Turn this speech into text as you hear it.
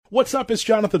What's up? It's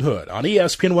Jonathan Hood on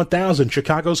ESPN 1000,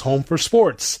 Chicago's home for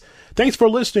sports. Thanks for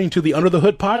listening to the Under the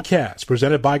Hood podcast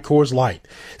presented by Coors Light.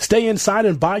 Stay inside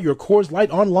and buy your Coors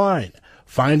Light online.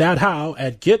 Find out how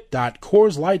at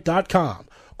get.coorslight.com.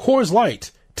 Coors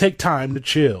Light, take time to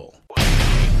chill.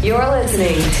 You're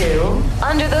listening to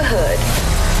Under the Hood.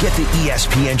 Get the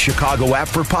ESPN Chicago app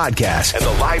for podcasts and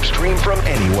the live stream from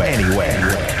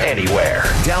anywhere.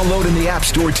 Download in the App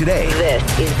Store today. This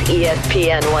is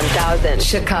ESPN 1000,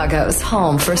 Chicago's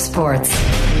home for sports.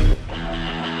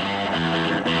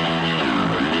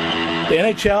 The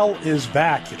NHL is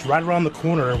back. It's right around the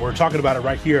corner, and we're talking about it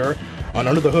right here on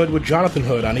Under the Hood with Jonathan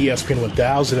Hood on ESPN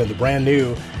 1000 and the brand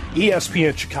new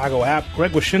ESPN Chicago app.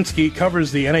 Greg Wyshynski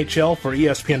covers the NHL for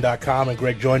ESPN.com, and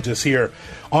Greg joins us here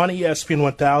on ESPN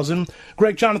 1000.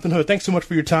 Greg, Jonathan Hood, thanks so much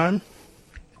for your time.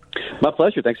 My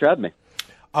pleasure. Thanks for having me.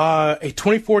 A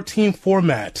 24-team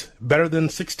format, better than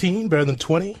 16, better than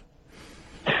 20?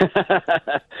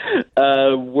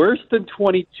 Worse than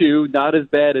 22, not as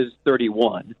bad as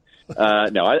 31.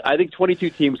 No, I think 22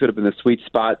 teams would have been the sweet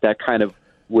spot. That kind of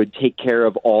would take care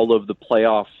of all of the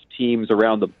playoff teams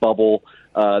around the bubble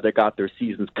that got their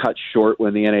seasons cut short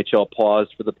when the NHL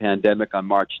paused for the pandemic on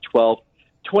March 12th.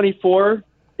 24,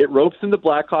 it ropes in the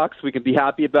Blackhawks. We can be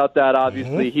happy about that,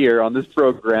 obviously, here on this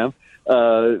program.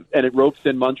 And it ropes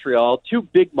in Montreal, two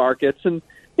big markets. And,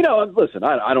 you know, listen,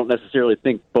 I don't necessarily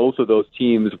think both of those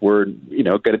teams were, you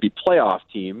know, going to be playoff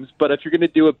teams. But if you're going to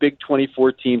do a big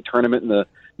 24-team tournament in the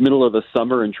middle of the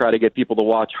summer and try to get people to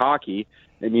watch hockey,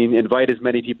 I mean, invite as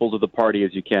many people to the party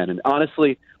as you can. And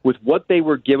honestly, with what they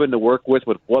were given to work with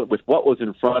what was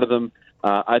in front of them,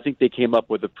 I think they came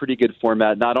up with a pretty good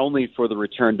format, not only for the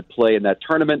return to play in that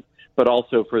tournament, but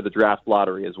also for the draft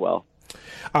lottery as well.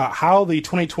 How the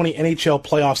 2020 NHL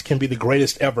playoffs can be the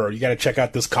greatest ever. You got to check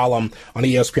out this column on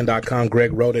ESPN.com.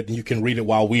 Greg wrote it, and you can read it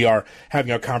while we are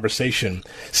having our conversation.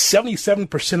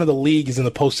 77% of the league is in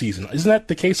the postseason. Isn't that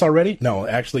the case already? No,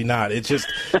 actually not. It's just,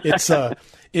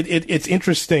 it's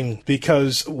interesting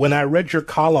because when I read your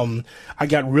column, I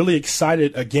got really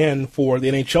excited again for the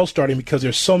NHL starting because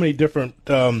there's so many different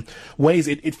ways.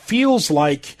 It feels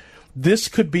like this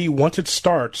could be, once it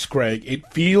starts, Greg,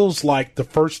 it feels like the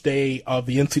first day of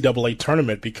the NCAA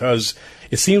tournament because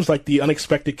it seems like the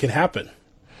unexpected can happen.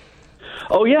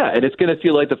 Oh, yeah, and it's going to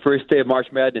feel like the first day of March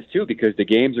Madness, too, because the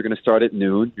games are going to start at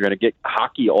noon. You're going to get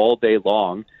hockey all day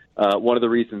long. One of the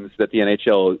reasons that the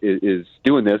NHL is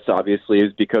doing this, obviously,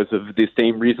 is because of the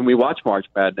same reason we watch March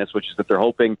Madness, which is that they're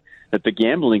hoping that the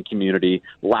gambling community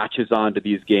latches on to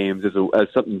these games as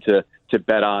something to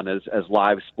bet on as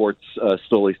live sports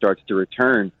slowly starts to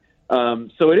return.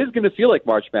 So it is going to feel like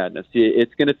March Madness.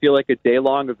 It's going to feel like a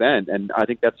day-long event, and I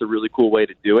think that's a really cool way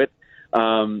to do it.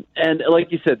 And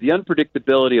like you said, the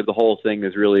unpredictability of the whole thing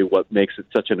is really what makes it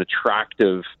such an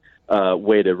attractive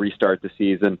way to restart the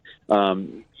season.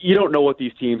 You don't know what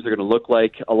these teams are going to look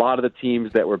like. A lot of the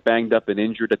teams that were banged up and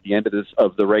injured at the end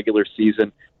of the regular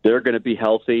season, they're going to be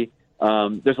healthy.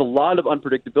 There's a lot of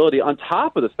unpredictability on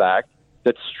top of the fact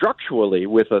that structurally,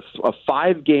 with a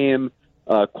 5-game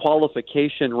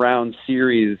qualification round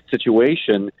series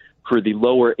situation for the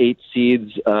lower 8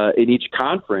 seeds in each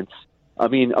conference, I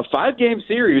mean, a 5-game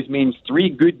series means 3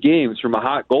 good games from a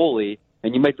hot goalie,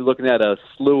 and you might be looking at a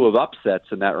slew of upsets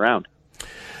in that round.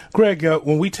 Greg,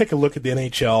 when we take a look at the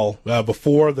NHL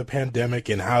before the pandemic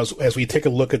and as we take a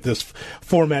look at this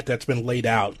format that's been laid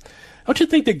out, don't you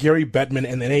think that Gary Bettman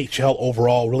and the NHL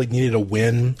overall really needed a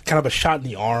win, kind of a shot in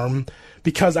the arm?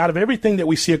 Because out of everything that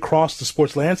we see across the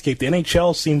sports landscape, the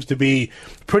NHL seems to be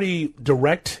pretty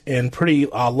direct and pretty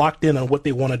locked in on what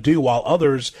they want to do, while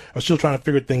others are still trying to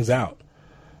figure things out.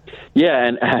 Yeah,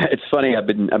 and it's funny. I've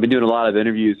been doing a lot of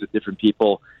interviews with different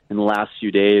people in the last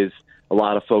few days. A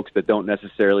lot of folks that don't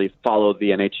necessarily follow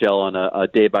the NHL on a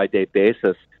day-by-day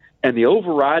basis, and the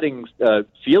overriding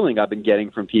feeling I've been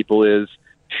getting from people is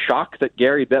shock that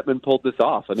Gary Bettman pulled this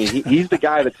off. I mean, he's the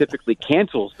guy that typically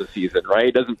cancels the season, right?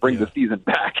 He doesn't bring the season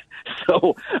back.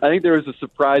 So I think there was a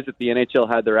surprise that the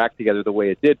NHL had their act together the way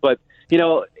it did. But, you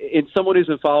know, in someone who's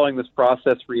been following this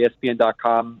process for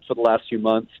ESPN.com for the last few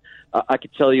months, I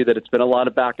could tell you that it's been a lot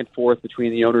of back and forth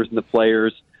between the owners and the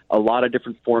players, a lot of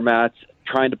different formats,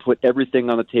 trying to put everything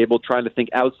on the table, trying to think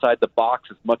outside the box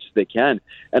as much as they can.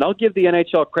 And I'll give the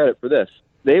NHL credit for this.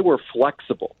 They were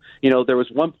flexible. You know, there was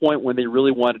one point when they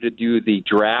really wanted to do the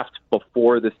draft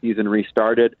before the season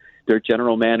restarted. Their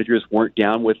general managers weren't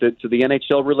down with it, so the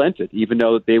NHL relented, even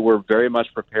though they were very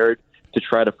much prepared to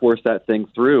try to force that thing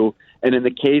through. And in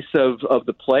the case of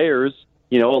the players,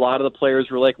 you know, a lot of the players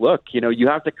were like, look, you know, you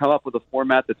have to come up with a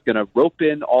format that's going to rope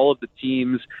in all of the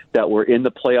teams that were in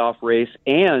the playoff race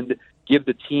and give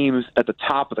the teams at the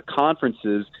top of the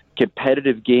conferences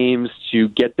competitive games to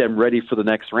get them ready for the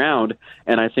next round.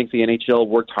 And I think the NHL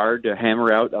worked hard to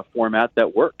hammer out a format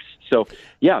that works. So,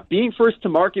 yeah, being first to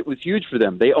market was huge for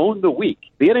them. They owned the week.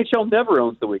 The NHL never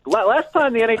owns the week. Last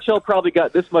time the NHL probably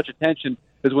got this much attention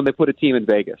is when they put a team in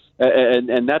Vegas.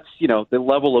 And that's, the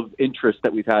level of interest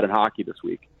that we've had in hockey this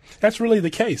week. That's really the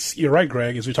case. You're right,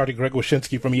 Greg. As we talked to Greg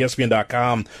Wyshynski from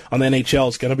ESPN.com on the NHL,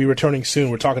 it's going to be returning soon.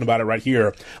 We're talking about it right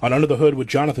here on Under the Hood with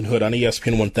Jonathan Hood on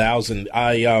ESPN 1000.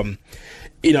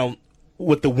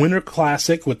 With the Winter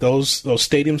Classic, with those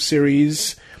stadium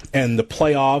series and the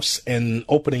playoffs and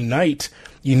opening night,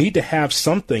 you need to have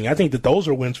something. I think that those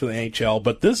are wins for the NHL,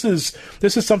 but this is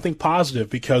something positive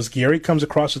because Gary comes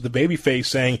across as the babyface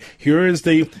saying, here's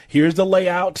the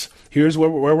layout, here's where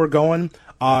we're going.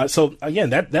 So again,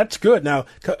 that's good. Now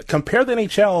compare the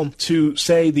NHL to,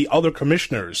 say, the other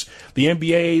commissioners. The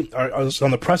NBA are on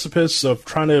the precipice of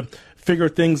trying to figure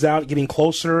things out, getting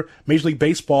closer. Major League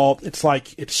Baseball, it's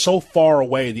like it's so far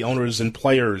away, the owners and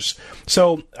players.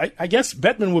 So I guess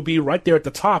Bettman would be right there at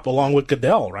the top along with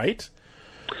Goodell, right?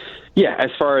 Yeah, as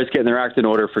far as getting their act in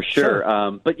order, for sure.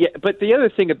 But the other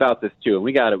thing about this too, and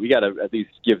we got to at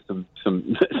least give some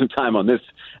time on this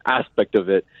aspect of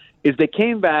it, is they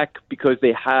came back because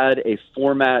they had a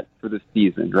format for the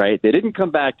season, right? They didn't come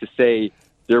back to say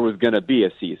there was going to be a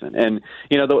season. And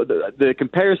the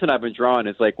comparison I've been drawing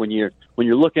is like when you're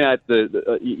looking at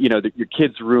your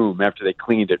kid's room after they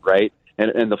cleaned it, right?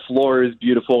 And the floor is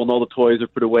beautiful and all the toys are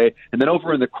put away. And then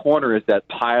over in the corner is that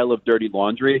pile of dirty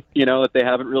laundry, that they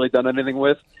haven't really done anything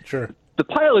with. Sure. The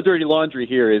pile of dirty laundry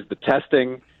here is the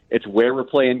testing. It's where we're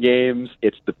playing games.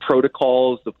 It's the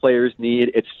protocols the players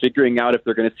need. It's figuring out if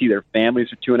they're going to see their families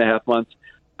for 2.5 months.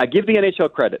 I give the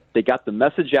NHL credit. They got the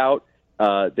message out.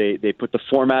 They put the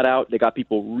format out. They got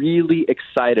people really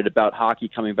excited about hockey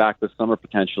coming back this summer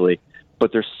potentially.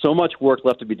 But there's so much work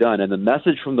left to be done. And the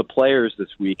message from the players this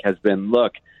week has been,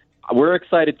 look, we're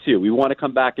excited too. We want to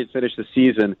come back and finish the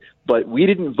season, but we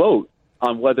didn't vote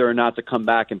on whether or not to come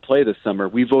back and play this summer.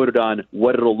 We voted on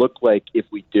what it'll look like if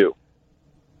we do.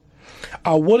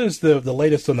 What is the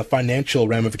latest on the financial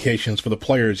ramifications for the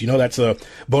players? That's a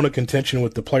bone of contention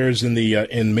with the players in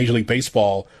Major League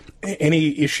Baseball.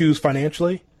 Any issues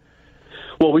financially?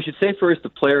 Well, we should say first the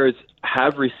players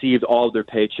have received all of their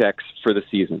paychecks for the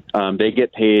season. They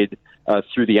get paid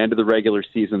through the end of the regular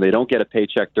season. They don't get a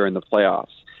paycheck during the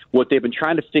playoffs. What they've been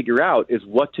trying to figure out is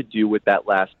what to do with that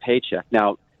last paycheck.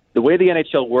 Now, the way the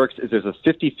NHL works is there's a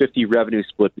 50-50 revenue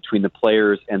split between the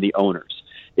players and the owners.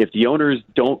 If the owners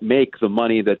don't make the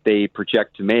money that they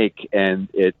project to make and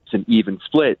it's an even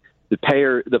split, the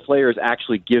players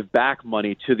actually give back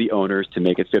money to the owners to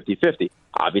make it 50-50.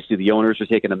 Obviously, the owners are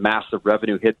taking a massive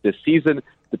revenue hit this season.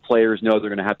 The players know they're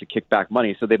going to have to kick back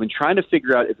money. So they've been trying to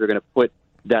figure out if they're going to put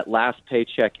that last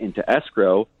paycheck into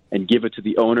escrow and give it to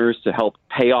the owners to help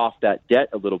pay off that debt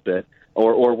a little bit,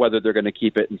 or whether they're going to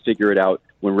keep it and figure it out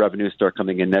when revenues start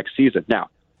coming in next season. Now,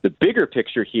 the bigger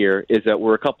picture here is that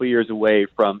we're a couple of years away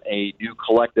from a new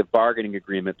collective bargaining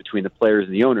agreement between the players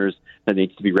and the owners that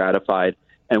needs to be ratified.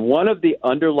 And one of the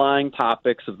underlying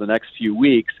topics of the next few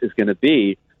weeks is going to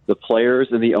be the players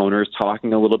and the owners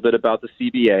talking a little bit about the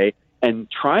CBA and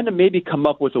trying to maybe come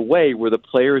up with a way where the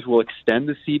players will extend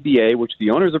the CBA, which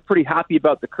the owners are pretty happy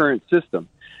about the current system,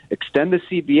 extend the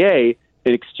CBA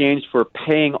in exchange for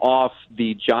paying off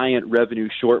the giant revenue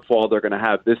shortfall they're going to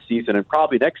have this season and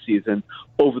probably next season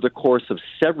over the course of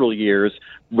several years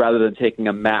rather than taking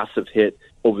a massive hit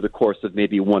over the course of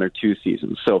maybe 1 or 2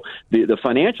 seasons. So the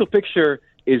financial picture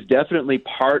is definitely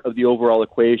part of the overall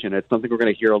equation. It's something we're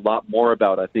going to hear a lot more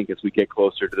about, I think, as we get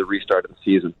closer to the restart of the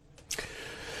season.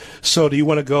 So do you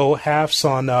want to go halves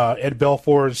on Ed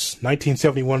Belfour's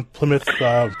 1971 Plymouth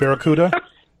Barracuda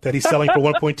that he's selling for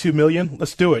 $1.2 million?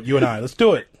 Let's do it, you and I. Let's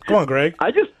do it. Come on, Greg. I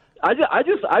just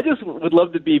would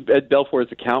love to be Ed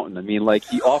Belfour's accountant. I mean, like,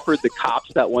 he offered the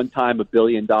cops at one time $1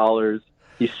 billion.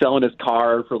 He's selling his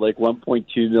car for like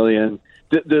 $1.2 million.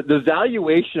 The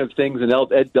valuation of things in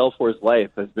Ed Belfour's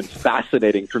life has been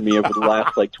fascinating for me over the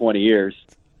last 20 years.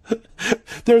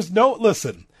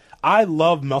 Listen, I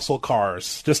love muscle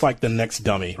cars, just like the next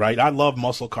dummy, right? I love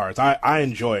muscle cars. I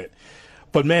enjoy it.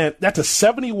 But, man, that's a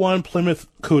 71 Plymouth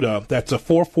Cuda. That's a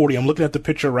 440. I'm looking at the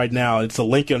picture right now. It's a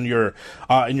link in your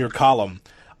column.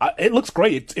 It looks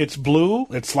great. It's blue.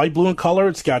 It's light blue in color.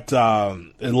 It's got a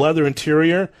leather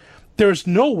interior. There's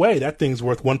no way that thing's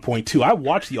worth 1.2. I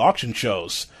watch the auction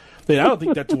shows. I don't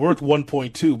think that's worth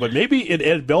 1.2, but maybe in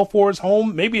Ed Belfour's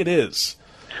home, maybe it is.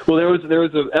 Well, there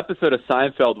was an episode of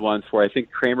Seinfeld once where I think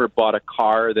Kramer bought a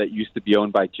car that used to be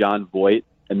owned by John Voight,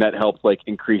 and that helps like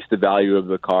increase the value of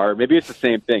the car. Maybe it's the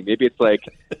same thing. Maybe it's like,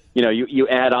 you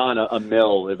add on a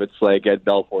mil if it's like Ed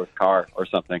Belfour's car or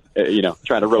something,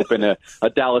 trying to rope in a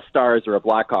Dallas Stars or a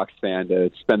Blackhawks fan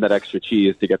to spend that extra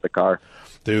cheese to get the car.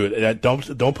 Dude,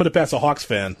 don't put it past a Hawks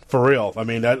fan, for real. I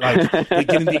mean, that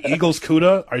getting the Eagles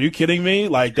CUDA, are you kidding me?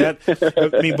 Like that,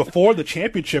 I mean, before the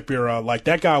championship era, like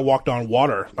that guy walked on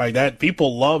water. Like that,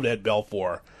 people loved Ed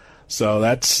Belfour. So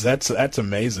that's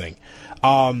amazing.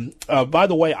 By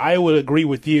the way, I would agree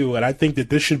with you, and I think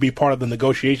that this should be part of the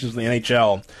negotiations in the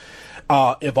NHL.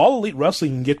 If All Elite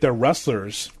Wrestling can get their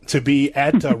wrestlers to be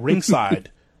at ringside,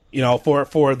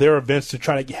 for their events to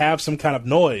try to have some kind of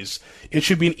noise, it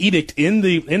should be an edict in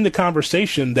the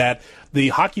conversation that the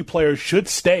hockey players should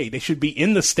stay. They should be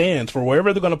in the stands for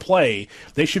wherever they're going to play.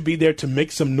 They should be there to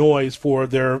make some noise for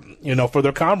their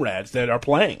comrades that are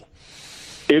playing.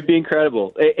 It would be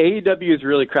incredible. AEW has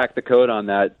really cracked the code on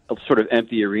that sort of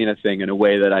empty arena thing in a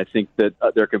way that I think that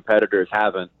their competitors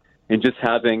haven't. And just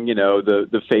having,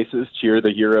 the faces cheer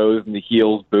the heroes and the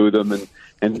heels boo them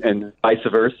and vice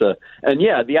versa. And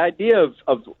yeah, the idea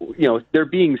of there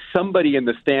being somebody in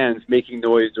the stands making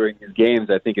noise during these games,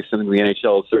 I think is something the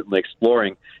NHL is certainly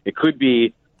exploring. It could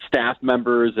be staff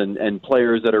members and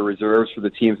players that are reserves for the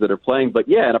teams that are playing. But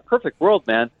yeah, in a perfect world,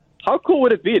 man, how cool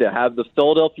would it be to have the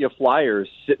Philadelphia Flyers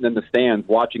sitting in the stands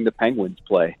watching the Penguins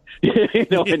play,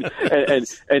 and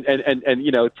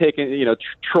taking,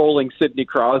 trolling Sidney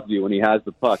Crosby when he has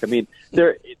the puck. I mean,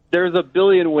 there's a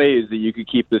billion ways that you could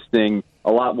keep this thing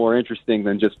a lot more interesting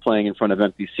than just playing in front of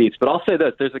empty seats. But I'll say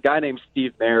this, there's a guy named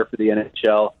Steve Mayer for the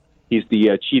NHL. He's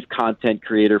the chief content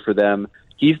creator for them.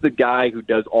 He's the guy who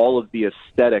does all of the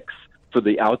aesthetics for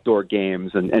the outdoor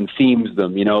games and themes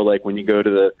them, like when you go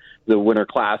to the Winter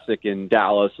Classic in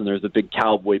Dallas and there's a big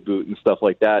cowboy boot and stuff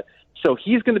like that. So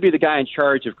he's going to be the guy in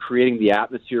charge of creating the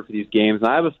atmosphere for these games. And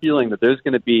I have a feeling that there's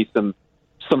going to be some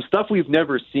stuff we've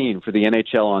never seen for the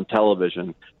NHL on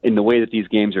television in the way that these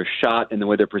games are shot, in the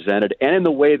way they're presented, and in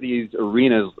the way these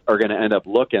arenas are going to end up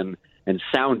looking and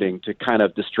sounding to kind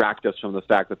of distract us from the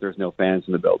fact that there's no fans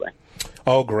in the building.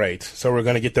 Oh, great. So we're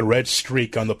going to get the red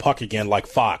streak on the puck again like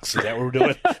Fox. Is that what we're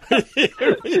doing?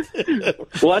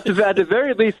 Well, at the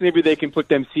very least, maybe they can put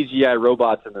them CGI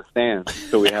robots in the stands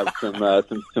so we have some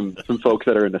folks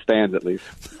that are in the stands at least.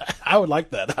 I would like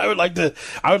that. I would like for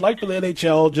the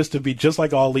NHL just to be just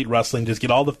like All Elite Wrestling, just get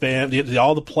all the fans, get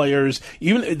all the players.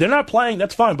 Even if they're not playing,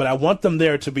 that's fine, but I want them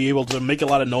there to be able to make a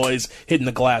lot of noise hitting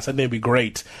the glass. I think it'd be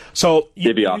great. So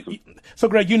it'd be awesome. So,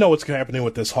 Greg, you know what's happening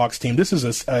with this Hawks team. This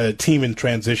is a team in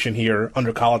transition here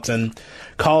under Colleton.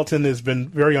 Colleton has been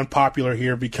very unpopular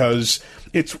here because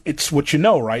it's what you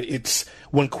know, right? It's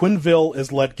when Quenneville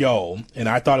is let go, and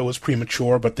I thought it was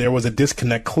premature, but there was a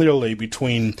disconnect clearly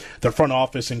between the front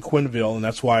office and Quenneville, and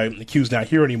that's why Q's not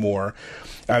here anymore.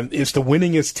 It's the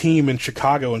winningest team in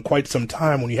Chicago in quite some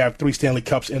time when you have 3 Stanley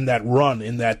Cups in that run,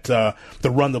 the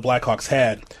run the Blackhawks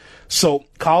had. So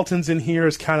Colleton's in here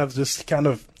as kind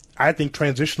of I think,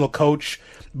 transitional coach,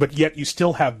 but yet you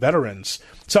still have veterans.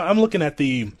 So I'm looking at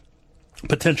the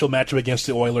potential matchup against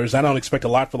the Oilers. I don't expect a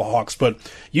lot for the Hawks, but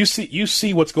you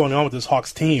see what's going on with this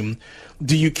Hawks team.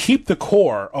 Do you keep the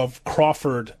core of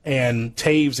Crawford and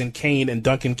Taves and Kane and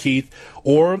Duncan Keith,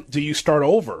 or do you start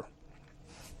over?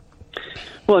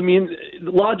 Well, I mean,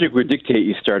 logic would dictate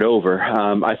you start over.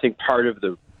 I think part of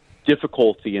the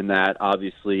difficulty in that,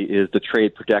 obviously, is the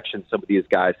trade protection some of these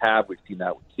guys have. We've seen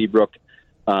that with Seabrook.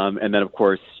 And then, of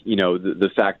course,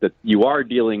 the fact that you are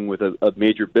dealing with a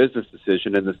major business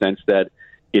decision in the sense that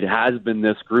it has been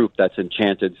this group that's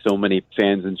enchanted so many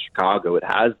fans in Chicago. It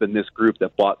has been this group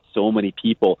that brought so many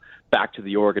people back to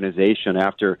the organization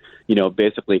after,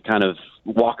 basically kind of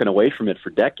walking away from it for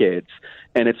decades.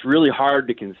 And it's really hard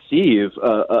to conceive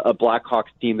a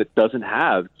Blackhawks team that doesn't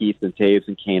have Keith and Taves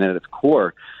and Kane at its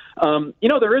core.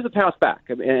 There is a path back,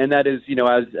 and that is,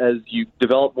 as you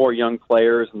develop more young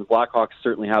players, and the Blackhawks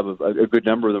certainly have a good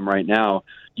number of them right now,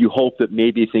 you hope that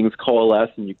maybe things coalesce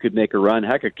and you could make a run.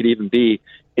 Heck, it could even be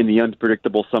in the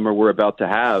unpredictable summer we're about to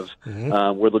have,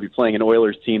 where they'll be playing an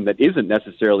Oilers team that isn't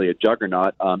necessarily a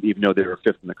juggernaut, even though they were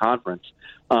 5th in the conference.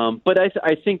 But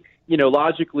I think,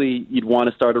 logically you'd want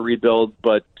to start a rebuild,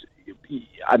 but,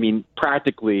 I mean,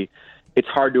 practically, it's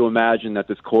hard to imagine that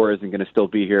this core isn't going to still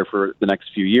be here for the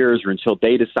next few years or until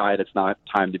they decide it's not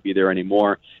time to be there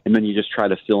anymore. And then you just try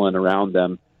to fill in around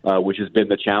them, which has been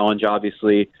the challenge,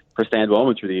 obviously, for Stan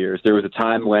Bowman through the years. There was a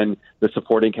time when the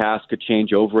supporting cast could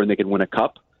change over and they could win a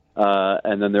cup.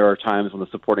 And then there are times when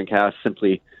the supporting cast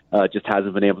simply just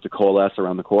hasn't been able to coalesce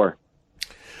around the core.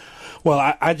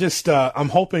 Well, I just I'm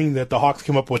hoping that the Hawks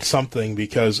come up with something,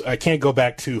 because I can't go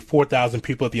back to 4,000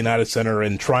 people at the United Center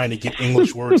and trying to get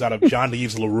English words out of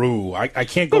Jean-Yves Leroux. I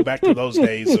can't go back to those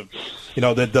days of,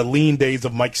 the lean days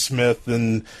of Mike Smith,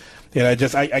 and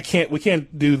I can't. We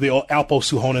can't do the Alpo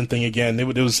Suhonen thing again.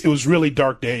 It was really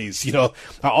dark days.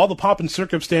 All the pomp and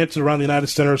circumstances around the United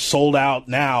Center sold out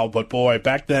now, but boy,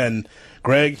 back then,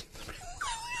 Greg.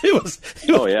 It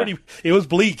was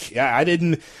bleak. Yeah,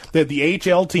 the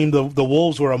AHL team, the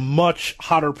Wolves were a much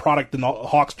hotter product than the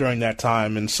Hawks during that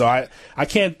time, and so I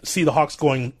can't see the Hawks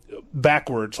going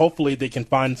backwards. Hopefully they can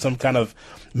find some kind of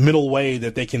middle way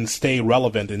that they can stay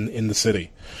relevant in the city.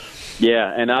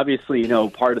 Yeah, and obviously,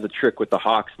 part of the trick with the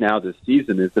Hawks now this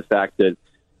season is the fact that,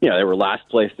 they were last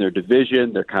place in their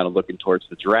division. They're kind of looking towards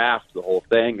the draft, the whole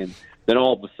thing, and then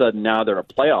all of a sudden now they're a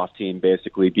playoff team,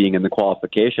 basically being in the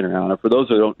qualification round. And for those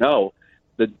who don't know,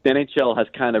 the NHL has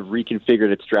kind of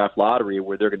reconfigured its draft lottery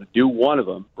where they're going to do one of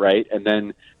them, right? And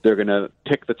then they're going to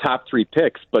pick the top 3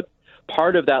 picks. But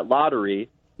part of that lottery,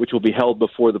 which will be held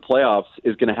before the playoffs,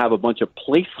 is going to have a bunch of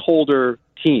placeholder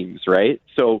teams, right?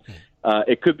 So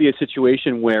it could be a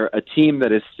situation where a team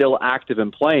that is still active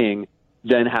and playing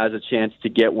then has a chance to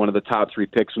get one of the top 3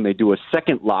 picks when they do a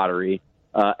second lottery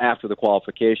after the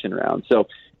qualification round. So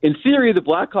in theory, the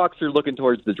Blackhawks are looking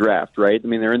towards the draft, right? I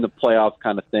mean, they're in the playoffs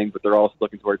kind of thing, but they're also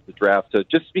looking towards the draft. So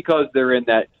just because they're in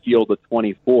that field of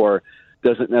 24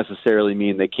 doesn't necessarily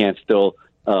mean they can't still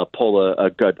pull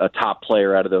a top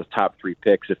player out of those top 3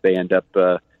 picks if they end up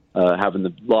having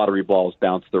the lottery balls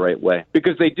bounce the right way.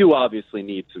 Because they do obviously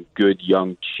need some good,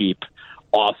 young, cheap,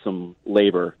 awesome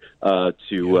labor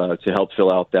to help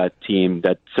fill out that team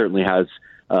that certainly has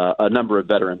a number of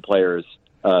veteran players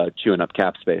chewing up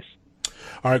cap space.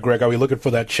 All right, Greg, are we looking for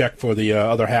that check for the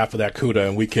other half of that CUDA?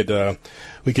 And we could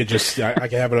just, I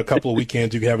can have it a couple of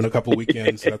weekends, you can have it a couple of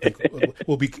weekends, and I think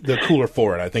we'll be the cooler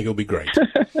for it. I think it'll be great.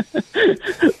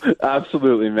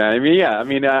 Absolutely, man.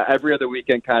 Every other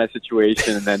weekend kind of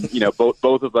situation, and then, both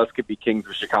of us could be kings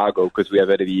of Chicago because we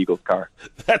have Eddie the Eagles car.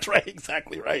 That's right,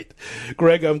 exactly right.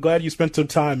 Greg, I'm glad you spent some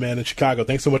time, man, in Chicago.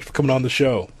 Thanks so much for coming on the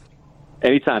show.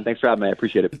 Anytime. Thanks for having me. I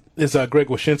appreciate it. This is Greg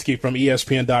Wyshynski from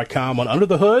ESPN.com on Under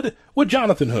the Hood with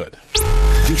Jonathan Hood.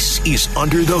 This is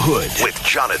Under the Hood with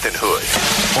Jonathan Hood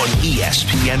on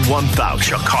ESPN 1000,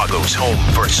 Chicago's home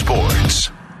for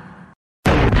sports.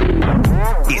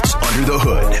 It's Under the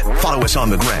Hood. Follow us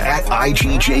on the gram at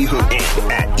IGJ Hood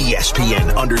and at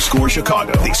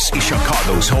ESPN_Chicago. This is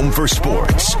Chicago's home for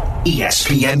sports.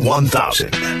 ESPN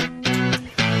 1000.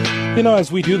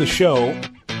 As we do the show,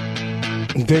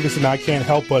 Davis and I can't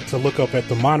help but to look up at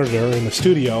the monitor in the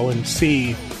studio and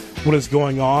see what is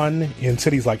going on in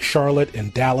cities like Charlotte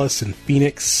and Dallas and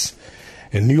Phoenix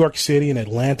and New York City and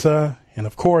Atlanta, and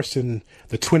of course in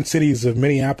the Twin Cities of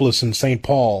Minneapolis and St.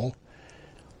 Paul.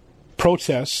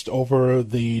 Protest over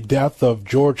the death of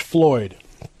George Floyd.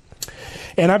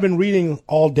 And I've been reading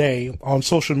all day on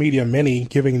social media, many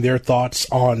giving their thoughts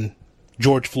on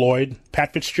George Floyd.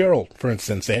 Pat Fitzgerald, for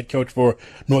instance, the head coach for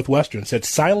Northwestern, said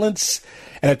silence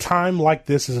at a time like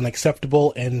this is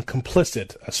unacceptable and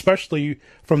complicit, especially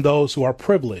from those who are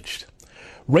privileged.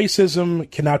 Racism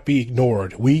cannot be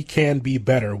ignored. We can be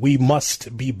better. We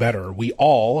must be better. We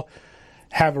all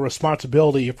have a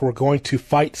responsibility if we're going to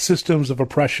fight systems of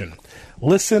oppression.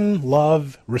 Listen,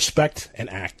 love, respect, and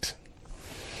act.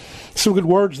 Some good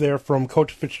words there from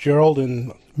Coach Fitzgerald,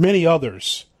 and many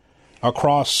others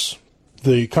across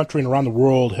the country and around the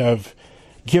world have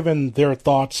given their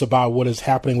thoughts about what is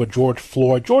happening with George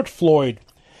Floyd. George Floyd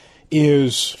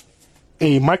is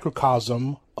a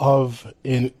microcosm of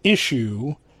an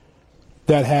issue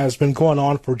that has been going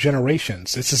on for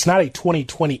generations. This is not a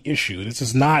 2020 issue. This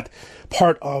is not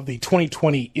part of the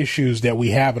 2020 issues that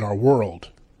we have in our world.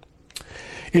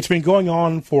 It's been going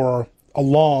on for a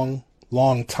long,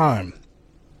 long time.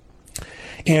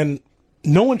 And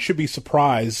no one should be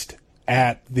surprised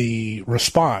at the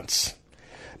response,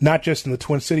 not just in the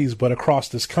Twin Cities, but across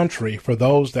this country, for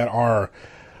those that are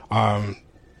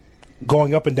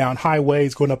going up and down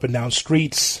highways, going up and down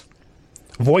streets,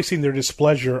 voicing their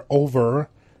displeasure over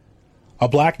a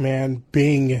black man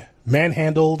being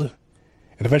manhandled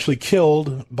and eventually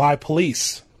killed by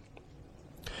police.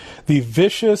 The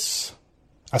vicious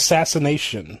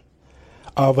assassination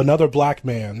of another black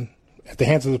man at the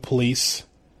hands of the police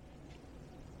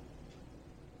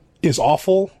is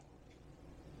awful.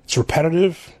 It's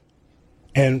repetitive.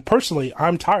 And personally,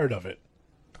 I'm tired of it.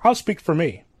 I'll speak for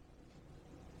me.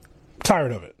 I'm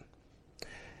tired of it.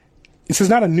 This is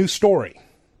not a new story,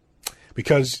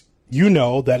 because you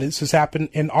know that this has happened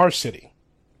in our city.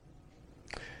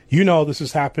 You know this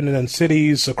has happened in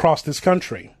cities across this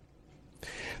country.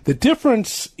 The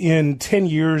difference in 10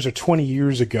 years or 20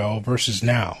 years ago versus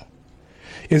now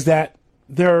is that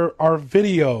there are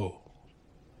video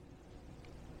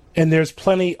and there's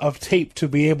plenty of tape to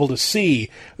be able to see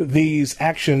these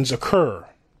actions occur.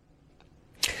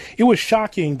 It was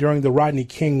shocking during the Rodney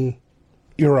King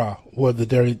era, where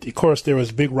of course there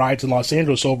was big riots in Los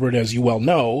Angeles over it, as you well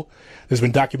know. There's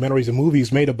been documentaries and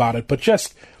movies made about it, but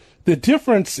just the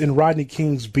difference in Rodney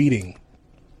King's beating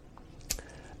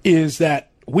is that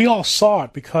we all saw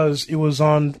it because it was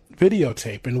on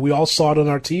videotape and we all saw it on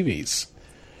our TVs.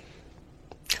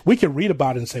 We can read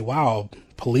about it and say, wow,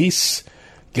 police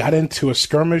got into a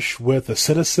skirmish with a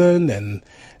citizen and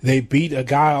they beat a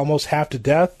guy almost half to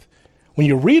death. When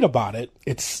you read about it,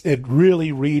 it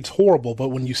really reads horrible. But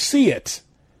when you see it,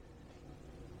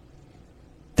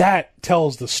 that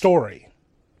tells the story.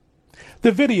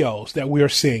 The videos that we are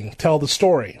seeing tell the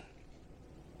story.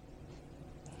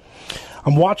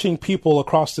 I'm watching people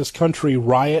across this country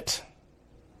riot,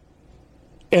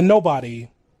 and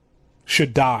nobody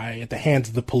should die at the hands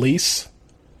of the police.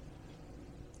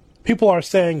 People are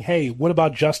saying, hey, what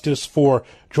about justice for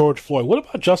George Floyd? What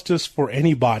about justice for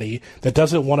anybody that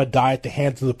doesn't want to die at the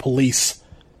hands of the police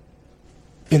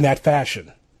in that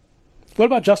fashion? What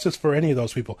about justice for any of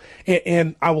those people?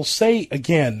 And I will say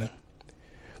again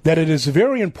that it is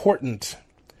very important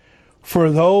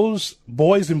for those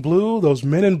boys in blue, those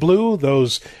men in blue,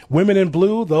 those women in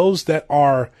blue, those that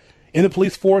are in the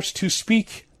police force to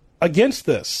speak against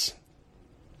this.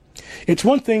 It's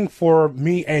one thing for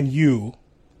me and you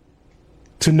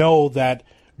to know that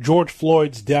George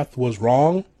Floyd's death was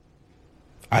wrong.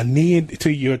 A knee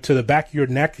to the back of your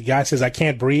neck. The guy says, I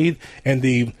can't breathe. And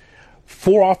the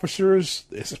 4 officers,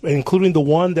 including the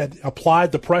one that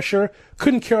applied the pressure,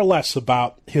 couldn't care less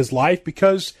about his life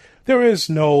because there is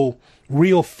no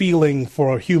real feeling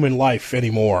for human life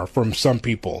anymore from some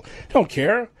people. Don't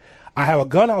care. I have a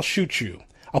gun, I'll shoot you.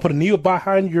 I'll put a knee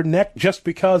behind your neck just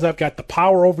because I've got the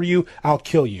power over you, I'll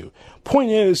kill you.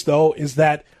 Point is, though, is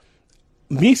that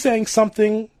me saying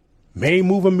something may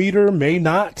move a meter, may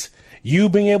not. You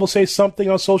being able to say something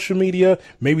on social media,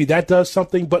 maybe that does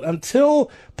something. But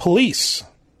until police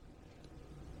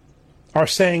are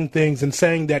saying things and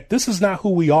saying that this is not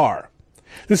who we are,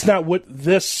 this is not what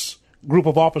this group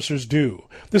of officers do,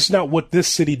 this is not what this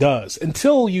city does,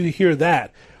 until you hear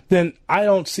that, then I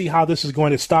don't see how this is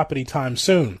going to stop anytime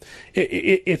soon.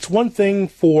 It's one thing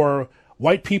for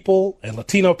white people and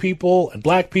Latino people and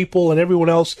black people and everyone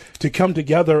else to come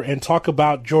together and talk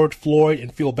about George Floyd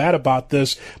and feel bad about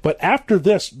this. But after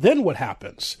this, then what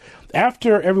happens?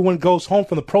 After everyone goes home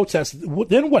from the protest,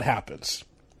 then what happens?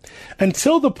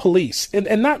 Until the police,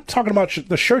 and not talking about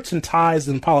the shirts and ties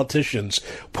and politicians,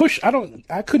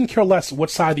 I couldn't care less what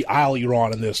side of the aisle you're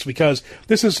on in this, because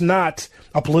this is not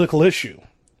a political issue.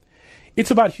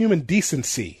 It's about human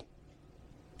decency.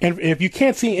 And if you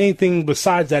can't see anything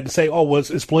besides that and say, oh, well,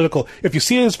 it's political. If you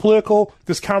see it as political,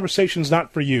 this conversation's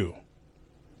not for you.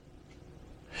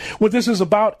 What this is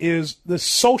about is the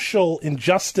social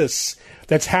injustice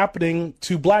that's happening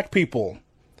to black people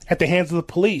at the hands of the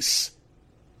police.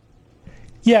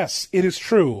 Yes, it is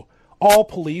true. All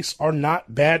police are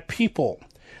not bad people.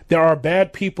 There are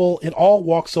bad people in all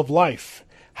walks of life.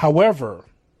 However,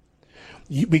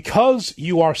 because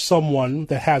you are someone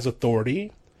that has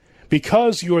authority,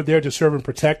 because you are there to serve and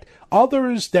protect,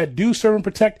 others that do serve and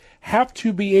protect have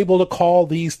to be able to call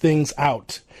these things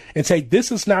out and say, this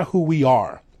is not who we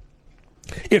are.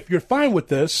 If you're fine with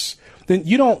this, then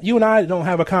you and I don't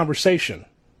have a conversation.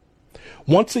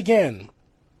 Once again,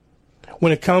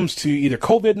 when it comes to either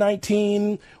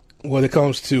COVID-19, when it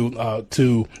comes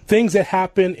to things that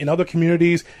happen in other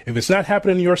communities, if it's not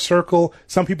happening in your circle,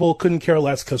 some people couldn't care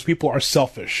less because people are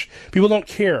selfish. People don't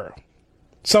care.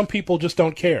 Some people just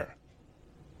don't care.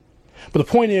 But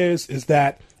the point is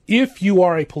that if you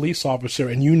are a police officer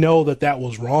and you know that that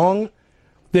was wrong,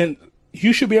 then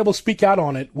you should be able to speak out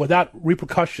on it without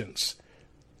repercussions.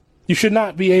 You should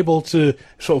not be able to,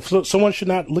 so someone should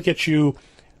not look at you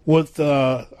with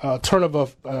a turn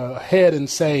of a head and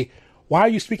say, why are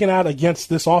you speaking out against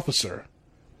this officer?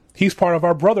 He's part of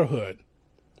our brotherhood.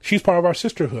 She's part of our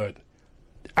sisterhood.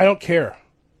 I don't care.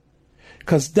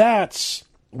 Because that's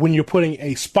when you're putting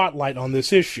a spotlight on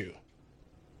this issue.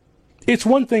 It's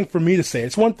one thing for me to say,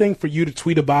 it's one thing for you to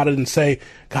tweet about it and say,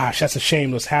 gosh, that's a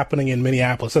shame that's happening in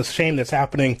Minneapolis. That's a shame that's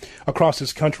happening across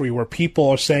this country where people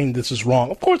are saying this is wrong.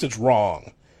 Of course it's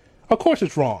wrong. Of course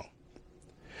it's wrong.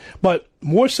 But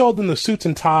more so than the suits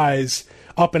and ties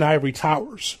up in ivory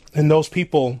towers and those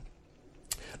people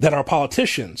that are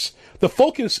politicians, the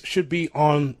focus should be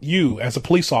on you as a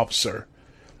police officer.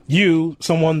 You,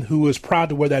 someone who is proud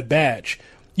to wear that badge.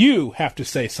 You have to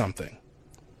say something.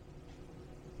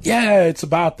 Yeah, it's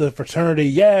about the fraternity.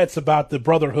 Yeah, it's about the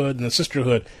brotherhood and the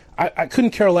sisterhood. I couldn't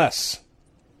care less.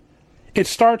 It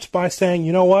starts by saying,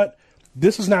 you know what?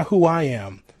 This is not who I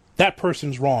am. That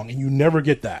person's wrong, and you never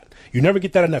get that. You never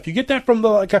get that enough. You get that from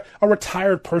a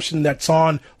retired person that's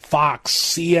on Fox,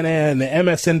 CNN,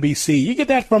 MSNBC. You get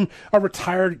that from a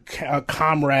retired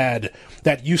comrade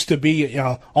that used to be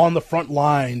on the front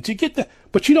lines. You get that,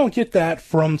 but you don't get that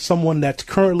from someone that's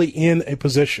currently in a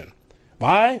position.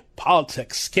 Why?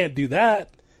 Politics. Can't do that.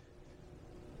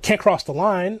 Can't cross the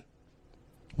line.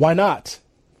 Why not?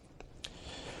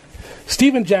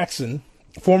 Steven Jackson,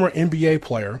 former NBA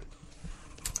player,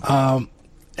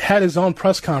 had his own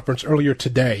press conference earlier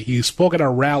today. He spoke at a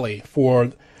rally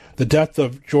for the death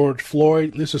of George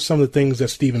Floyd. This is some of the things that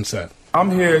Steven said.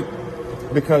 I'm here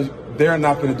because they're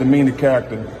not going to demean the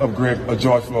character of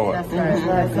George Floyd.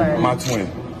 That's right. My twin.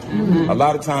 Mm-hmm. A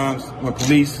lot of times when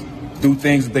police do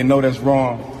things that they know that's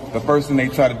wrong, the first thing they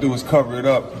try to do is cover it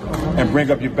up and bring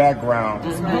up your background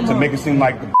to make it seem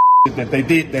like the that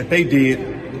they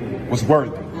did was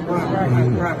worthy.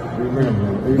 Right.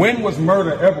 When was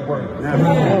murder ever worthy?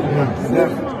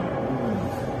 Never.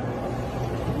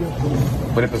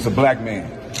 But if it's a black man,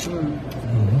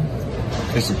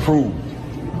 it's approved.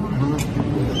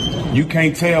 You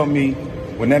can't tell me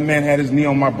when that man had his knee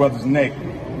on my brother's neck,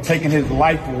 taking his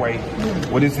life away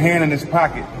with his hand in his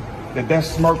pocket, that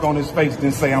smirk on his face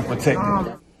didn't say I'm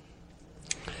protected.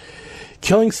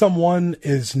 Killing someone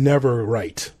is never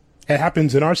right. It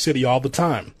happens in our city all the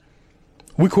time.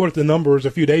 We quoted the numbers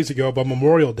a few days ago about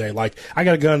Memorial Day. Like, I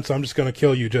got a gun, so I'm just going to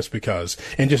kill you just because.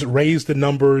 And just raise the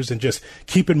numbers and just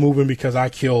keep it moving because I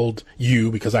killed you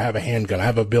because I have a handgun. I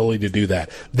have the ability to do that.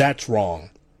 That's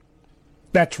wrong.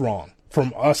 That's wrong.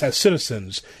 From us as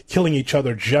citizens, killing each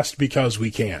other just because we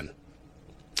can.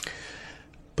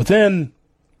 But then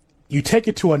you take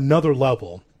it to another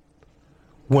level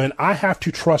when I have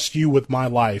to trust you with my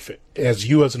life as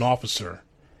you as an officer.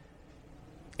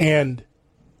 And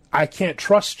I can't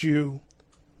trust you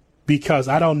because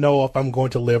I don't know if I'm going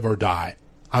to live or die.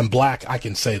 I'm black, I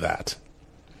can say that.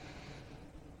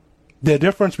 The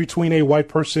difference between a white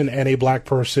person and a black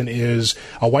person is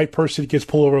a white person gets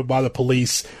pulled over by the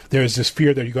police. There's this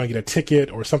fear that you're going to get a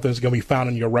ticket or something's going to be found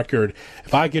on your record.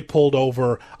 If I get pulled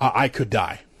over, I could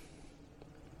die.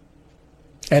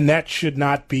 And that should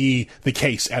not be the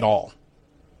case at all.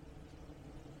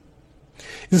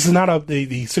 This is not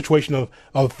the situation of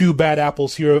a few bad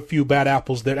apples here, a few bad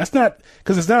apples there. That's not,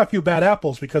 because it's not a few bad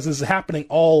apples, because this is happening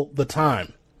all the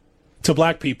time to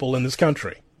black people in this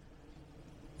country.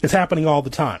 It's happening all the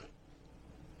time.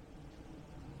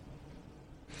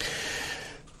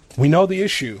 We know the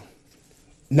issue.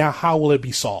 Now, how will it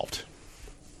be solved?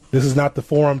 This is not the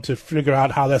forum to figure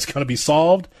out how that's going to be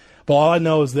solved. But all I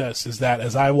know is this, is that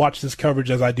as I watch this coverage,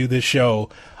 as I do this show,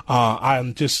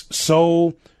 I'm just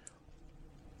so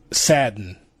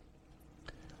saddened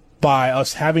by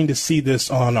us having to see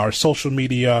this on our social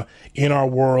media, in our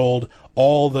world,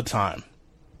 all the time.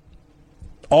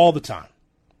 All the time.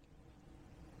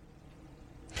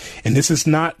 And this is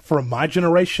not for my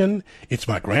generation. It's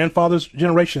my grandfather's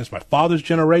generation. It's my father's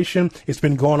generation. It's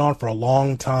been going on for a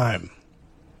long time.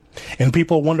 And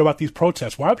people wonder about these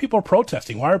protests. Why are people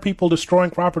protesting? Why are people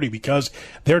destroying property? Because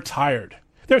they're tired.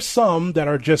 There's some that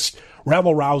are just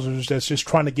rabble-rousers that's just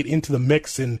trying to get into the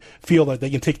mix and feel that they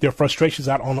can take their frustrations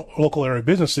out on local area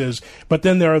businesses. But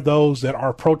then there are those that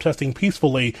are protesting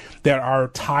peacefully that are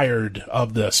tired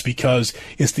of this because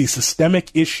it's the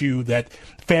systemic issue that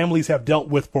families have dealt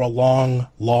with for a long,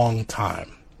 long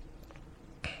time.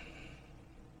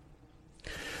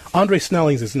 Andre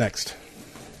Snellings is next.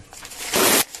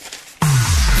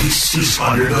 This is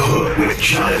Under the Hood with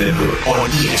Jonathan Hood on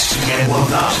ESPN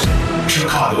 1000,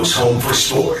 Chicago's home for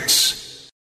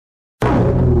sports.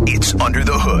 It's Under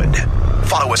the Hood.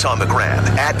 Follow us on the gram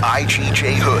at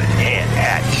IGJHood and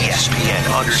at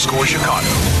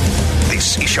ESPN_Chicago.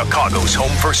 This is Chicago's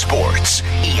home for sports,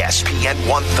 ESPN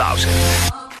 1000.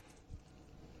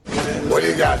 What do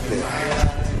you got there?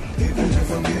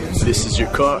 This is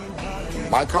your car.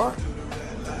 My car?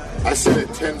 I said a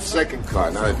 10-second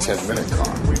car, not a 10-minute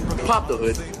car. Pop the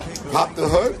hood. Pop the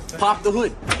hood? Pop the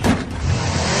hood.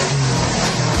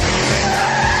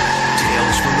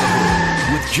 Tales from the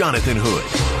Hood with Jonathan Hood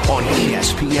on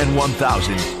ESPN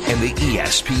 1000 and the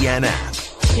ESPN app.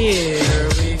 Here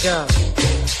we go.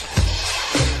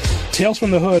 Tales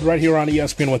from the Hood right here on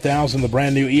ESPN 1000, the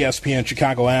brand new ESPN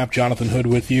Chicago app. Jonathan Hood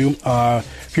with you.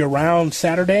 If you're around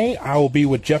Saturday, I will be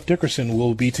with Jeff Dickerson.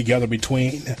 We'll be together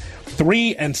between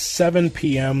 3 and 7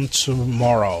 p.m.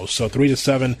 tomorrow. So 3 to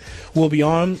 7 we'll be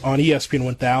on ESPN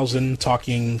 1000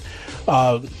 talking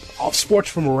sports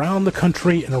from around the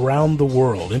country and around the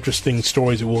world. Interesting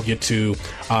stories that we'll get to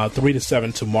 3 to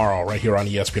 7 tomorrow right here on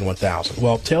ESPN 1000.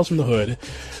 Well, Tales from the Hood,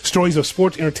 stories of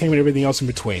sports, entertainment, everything else in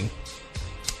between.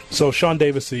 So Sean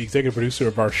Davis, the executive producer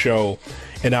of our show,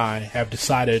 and I have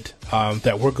decided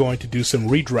that we're going to do some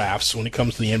redrafts when it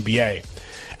comes to the NBA.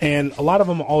 And a lot of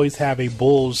them always have a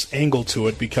Bulls angle to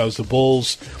it because the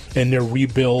Bulls, in their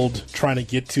rebuild, trying to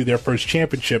get to their first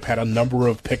championship, had a number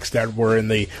of picks that were in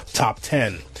the top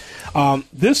 10.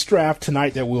 This draft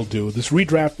tonight that we'll do, this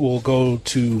redraft will go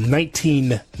to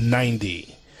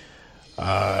 1990.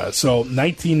 So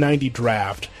 1990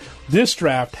 draft. This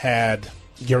draft had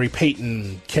Gary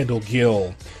Payton, Kendall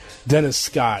Gill, Dennis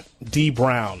Scott, D.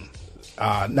 Brown.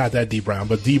 Not that D. Brown,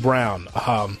 but D. Brown.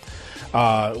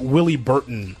 Willie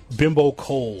Burton, Bimbo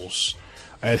Coles.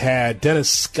 It had Dennis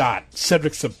Scott,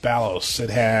 Cedric Ceballos. It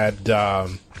had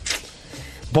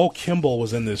Bo Kimball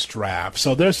was in this draft.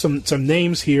 So there's some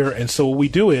names here. And so what we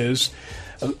do is,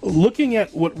 looking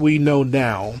at what we know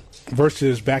now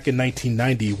versus back in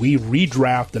 1990, we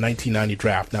redraft the 1990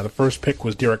 draft. Now, the first pick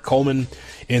was Derek Coleman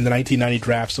in the 1990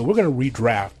 draft. So we're going to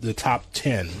redraft the top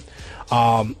 10.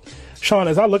 Sean,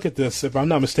 as I look at this, if I'm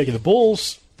not mistaken, the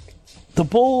Bulls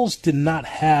did not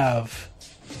have...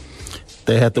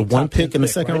 They had the one pick in the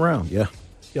second round, yeah.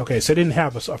 Okay, so they didn't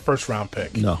have a first-round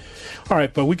pick. No. All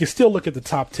right, but we can still look at the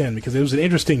top 10 because it was an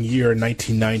interesting year in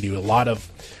 1990 with a lot of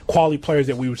quality players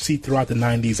that we would see throughout the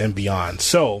 90s and beyond.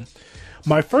 So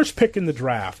my first pick in the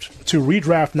draft to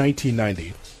redraft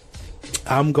 1990,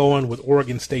 I'm going with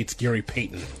Oregon State's Gary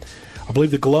Payton. I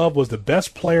believe the Glove was the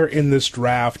best player in this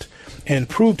draft and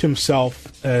proved himself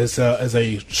as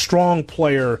a strong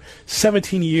player,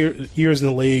 17 years in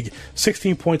the league,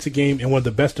 16 points a game, and one of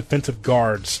the best defensive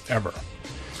guards ever.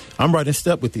 I'm right in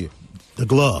step with you. The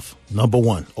Glove, number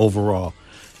one overall,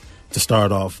 to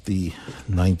start off the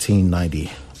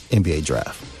 1990 NBA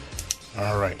draft.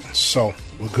 All right, so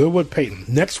we're good with Payton.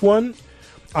 Next one,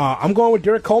 I'm going with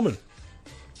Derek Coleman.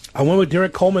 I went with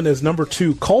Derek Coleman as number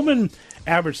 2. Coleman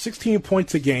averaged 16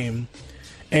 points a game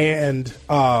and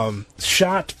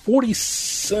shot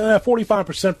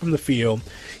 45% from the field.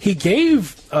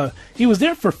 He was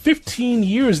there for 15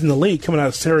 years in the league coming out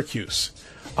of Syracuse.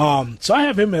 So I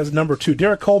have him as number 2.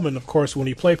 Derek Coleman, of course, when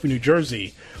he played for New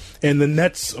Jersey, and the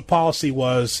Nets' policy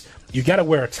was you got to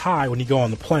wear a tie when you go on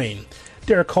the plane.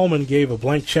 Derek Coleman gave a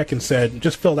blank check and said,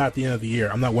 just fill it out at the end of the year.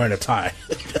 I'm not wearing a tie.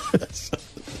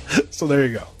 So there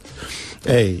you go.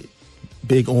 Hey,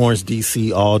 Big Orange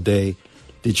DC all day.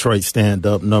 Detroit stand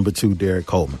up, number 2, Derek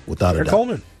Coleman, without a doubt. Derek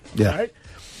Coleman. Yeah. All right.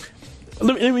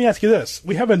 Let me ask you this.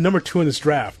 We have a number 2 in this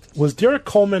draft. Was Derek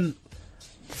Coleman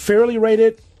fairly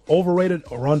rated, overrated,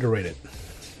 or underrated?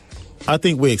 I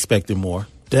think we expected more.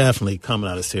 Definitely coming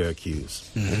out of Syracuse.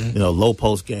 Mm-hmm. Low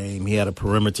post game. He had a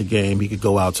perimeter game. He could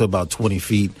go out to about 20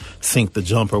 feet, sink the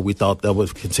jumper. We thought that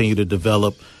would continue to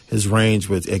develop. His range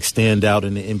would extend out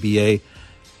in the NBA.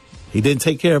 He didn't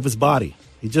take care of his body.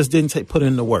 He just didn't put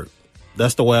in the work.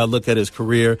 That's the way I look at his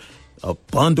career. A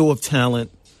bundle of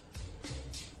talent,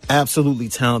 absolutely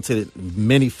talented,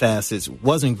 many facets.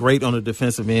 Wasn't great on the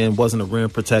defensive end, wasn't a rim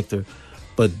protector,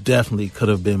 but definitely could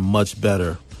have been much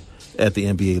better at the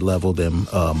NBA level than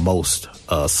most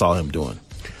saw him doing.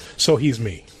 So he's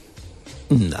me.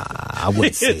 Nah, I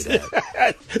wouldn't say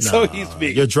that. So he's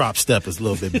me. Your drop step is a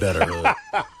little bit better.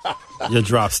 Your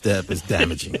drop step is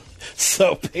damaging.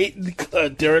 So Peyton,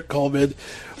 Derek Coleman.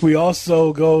 We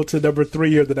also go to number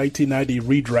 3 here, the 1990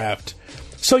 redraft.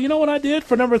 So you know what I did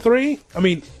for number 3? I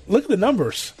mean, look at the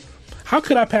numbers. How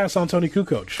could I pass on Tony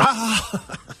Kukoc?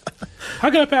 How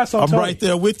could I pass on Tony? I'm right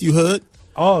there with you, Hood.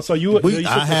 Oh, so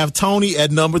I have Tony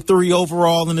at number 3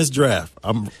 overall in this draft.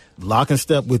 I'm lock and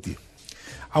step with you.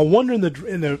 I wonder in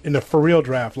the for real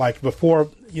draft, like before,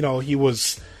 he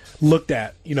was looked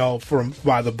at,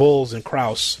 by the Bulls and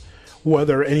Krause,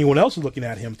 whether anyone else was looking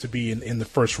at him to be in the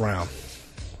first round.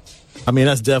 I mean,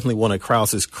 that's definitely one of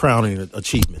Krause's crowning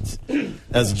achievements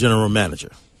as a general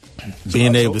manager.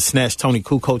 Being able to snatch Tony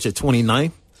Kukoc at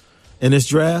 29th in this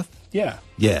draft. Yeah.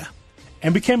 Yeah.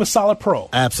 And became a solid pro.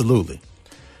 Absolutely.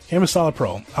 Became a solid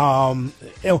pro.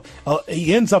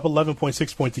 He ends up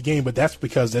 11.6 points a game, but that's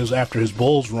because it was after his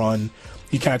Bulls run,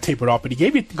 he kind of tapered off. But he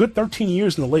gave you a good 13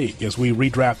 years in the league as we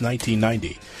redraft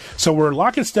 1990. So we're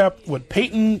lock and step with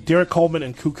Peyton, Derek Coleman,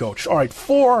 and Kukoc. All right,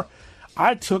 4,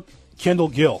 I took Kendall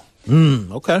Gill.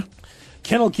 Okay.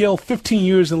 Kendall Gill, 15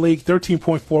 years in the league,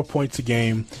 13.4 points a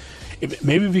game.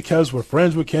 Maybe because we're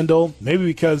friends with Kendall. Maybe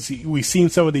because we've seen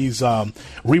some of these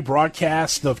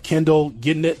rebroadcasts of Kendall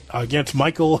getting it against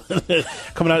Michael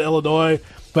coming out of Illinois.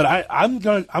 But I'm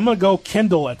gonna go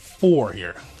Kendall at 4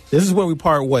 here. This is where we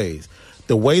part ways.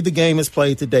 The way the game is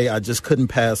played today, I just couldn't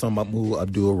pass on Mahmoud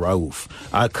Abdul-Rauf.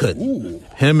 I couldn't. Ooh.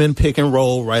 Him in pick and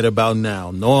roll right about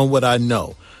now, knowing what I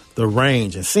know, the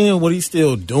range, and seeing what he's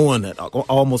still doing at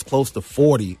almost close to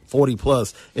 40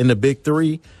 plus in the big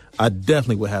three, I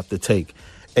definitely would have to take,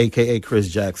 a.k.a. Chris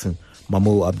Jackson,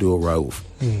 Mahmoud Abdul-Rauf.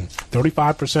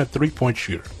 35% three-point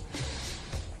shooter.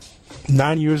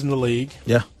 9 years in the league.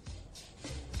 Yeah.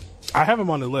 I have him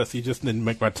on the list. He just didn't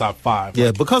make my top 5.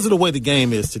 Yeah, because of the way the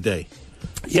game is today.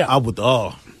 Yeah.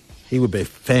 He would be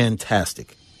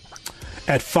fantastic.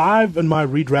 At 5 in my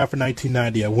redraft for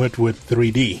 1990, I went with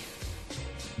 3D.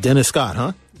 Dennis Scott,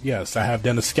 huh? Yes, I have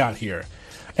Dennis Scott here.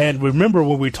 And remember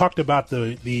when we talked about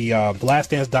the Last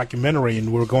Dance documentary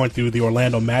and we were going through the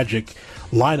Orlando Magic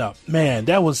lineup, man,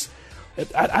 that was...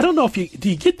 I don't know if do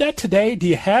you get that today? Do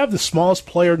you have the smallest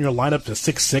player in your lineup to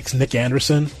 6'6", Nick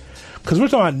Anderson? Because we're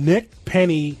talking about Nick,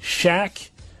 Penny, Shaq,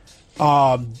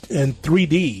 and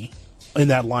 3D in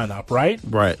that lineup, right?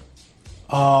 Right.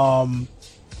 And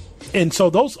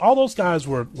so all those guys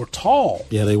were tall.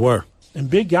 Yeah, they were. And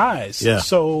big guys. Yeah.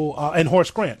 So and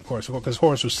Horace Grant, of course, because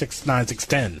Horace was 6'9",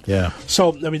 6'10". Yeah.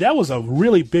 So I mean that was a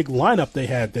really big lineup they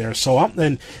had there. So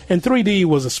and 3D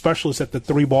was a specialist at the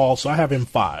 3 ball, so I have him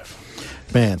 5.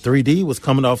 Man, 3D was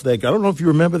coming off that. I don't know if you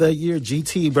remember that year,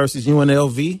 GT versus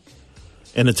UNLV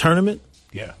in the tournament.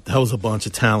 Yeah. That was a bunch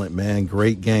of talent, man.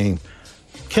 Great game.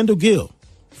 Kendall Gill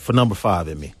for number 5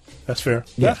 in me. That's fair.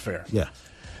 Yeah. That's fair. Yeah.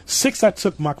 6, I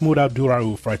took Mahmoud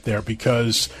Abdul-Rauf right there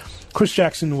because Chris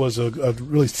Jackson was a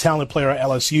really talented player at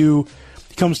LSU.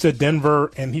 He comes to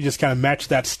Denver, and he just kind of matched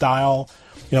that style.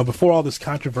 You know, before all this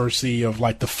controversy of,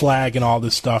 like, the flag and all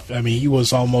this stuff, I mean, he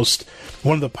was almost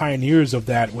one of the pioneers of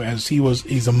that, as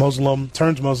he's a Muslim,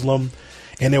 turns Muslim,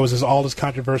 and there was all this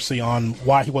controversy on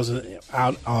why he wasn't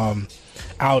out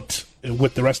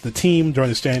with the rest of the team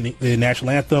during the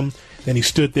national anthem. Then he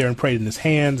stood there and prayed in his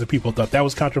hands, and people thought that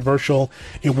was controversial.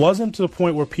 It wasn't to the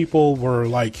point where people were,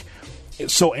 like,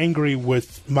 so angry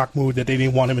with Mahmoud that they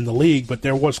didn't want him in the league, but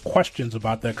there was questions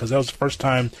about that because that was the first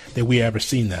time that we ever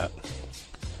seen that.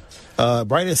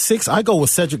 Right at 6, I go with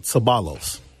Cedric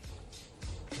Ceballos.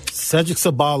 Cedric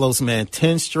Ceballos, man,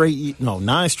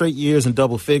 9 straight years in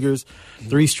double figures,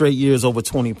 3 straight years over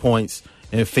 20 points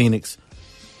in Phoenix.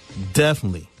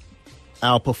 Definitely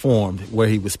outperformed where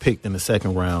he was picked in the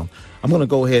second round. I'm going to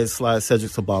go ahead and slide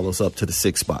Cedric Ceballos up to the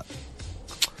 6th spot.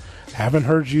 Haven't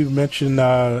heard you mention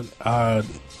Anthony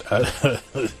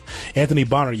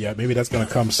Bonner yet. Maybe that's going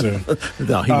to come soon.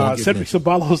 No, he won't get Cedric mentioned.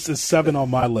 Ceballos is 7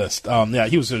 on my list. Yeah,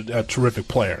 he was a terrific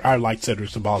player. I liked Cedric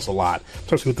Ceballos a lot,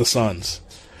 especially with the Suns.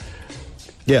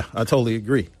 Yeah, I totally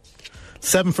agree.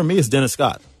 7 for me is Dennis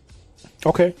Scott.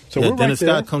 Okay, so yeah, we're Dennis right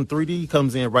there. Scott 3D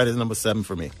comes in right at number 7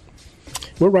 for me.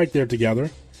 We're right there together.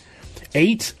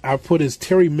 8, I put as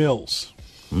Terry Mills.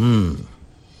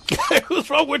 What's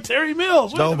wrong with Terry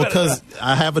Mills? No, because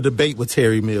I have a debate with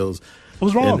Terry Mills.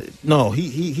 What's wrong? No,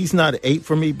 he's not 8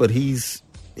 for me, but he's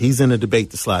in a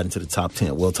debate to slide into the top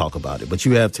 10. We'll talk about it. But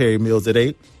you have Terry Mills at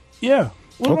 8? Yeah.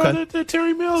 What Okay. about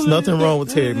Terry Mills? There's nothing wrong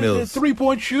with Terry Mills. The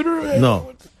 3-point shooter?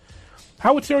 No.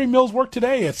 How would Terry Mills work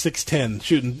today at 6'10",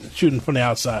 shooting from the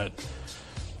outside?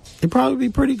 He'd probably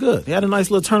be pretty good. He had a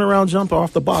nice little turnaround jumper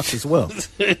off the box as well.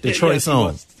 Detroit's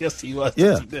own. Yes, he was. Yeah.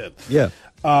 Yes, he did. Yeah.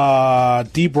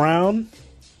 D. Brown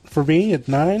for me at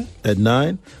 9. At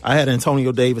 9, I had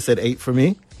Antonio Davis at 8 for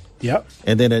me. Yep.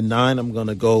 And then at 9, I'm going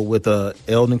to go with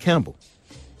Eldon Campbell.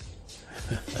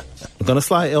 I'm going to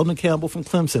slide Eldon Campbell from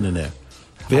Clemson in there.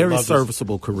 Very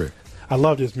serviceable career. I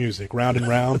loved his music, Round and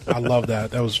Round. I love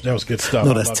that. That was good stuff.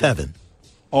 No, that's Tevin.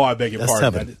 Oh, I beg your That's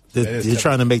pardon. Tevin. You're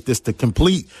trying to make this the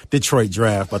complete Detroit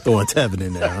draft by throwing Tevin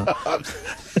in there, huh?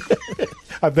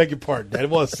 I beg your pardon. That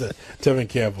was Tevin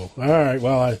Campbell. All right.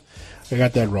 Well, I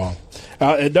got that wrong.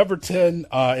 At number 10,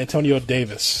 Antonio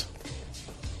Davis.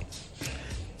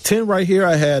 10 right here,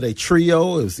 I had a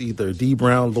trio. It was either D.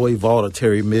 Brown, Lloyd Vault, or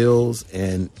Terry Mills.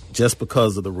 And just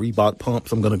because of the Reebok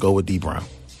pumps, I'm going to go with D. Brown.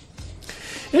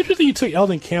 Interesting you took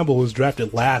Eldon Campbell, who was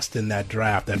drafted last in that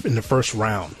draft, in the first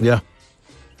round. Yeah.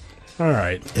 All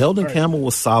right. Eldon Campbell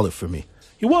was solid for me.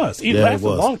 He was. He lasted a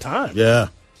long time. Yeah.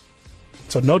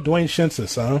 So no Dwayne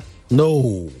Shinsis, huh?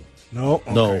 No.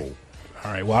 Okay. No.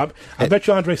 All right. Well, I bet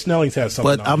you Andre Snelling's has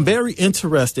something. But I'm very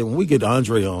interested when we get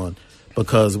Andre on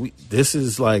because this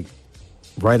is like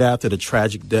right after the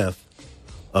tragic death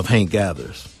of Hank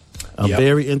Gathers. I'm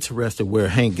very interested where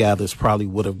Hank Gathers probably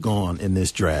would have gone in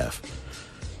this draft.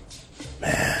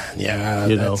 Man. Yeah,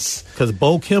 you know, because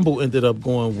Bo Kimball ended up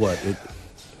going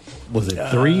was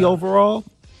it 3 overall?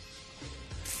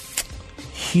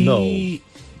 He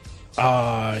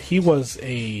was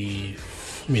a.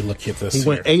 Let me look at this. He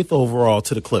went 8th overall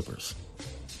to the Clippers.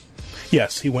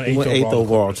 Yes, he went 8th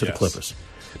overall to the Clippers.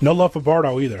 No love for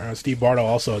Bardo either. Steve Bardo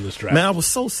also in this draft. Man, I was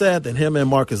so sad that him and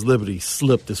Marcus Liberty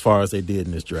slipped as far as they did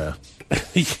in this draft.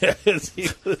 Yes,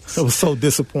 it was so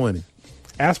disappointing.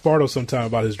 Ask Bardo sometime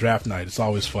about his draft night. It's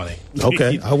always funny.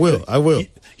 Okay, I will.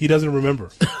 He doesn't remember.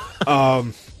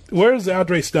 Where's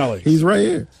Andre Snelling? He's right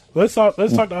here. Let's talk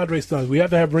to Andre Snelling. We have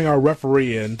to bring our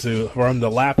referee in for him to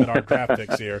laugh at our draft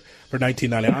picks here for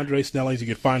 1990. Andre Snelling, you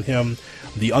can find him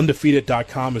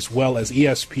theundefeated.com as well as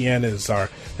ESPN is their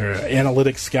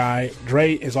analytics guy.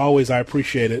 Dre, as always, I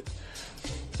appreciate it.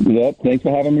 Yep, thanks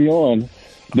for having me on.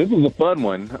 This was a fun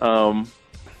one.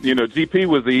 GP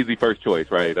was the easy first choice,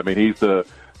 right? I mean, he's the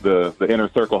inner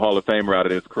circle Hall of Famer out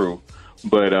of this crew.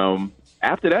 But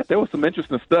after that, there was some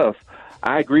interesting stuff.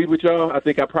 I agreed with y'all. I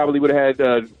think I probably would have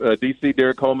had DC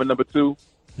Derek Coleman number 2.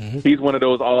 Mm-hmm. He's one of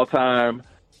those all-time,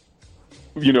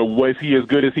 was he as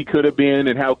good as he could have been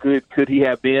and how good could he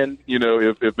have been,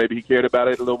 if maybe he cared about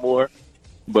it a little more.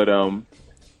 But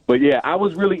yeah, I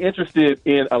was really interested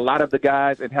in a lot of the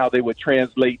guys and how they would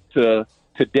translate to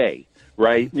today,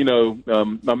 right?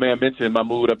 My man mentioned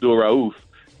Mahmoud Abdul-Rauf.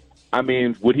 I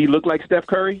mean, would he look like Steph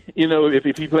Curry?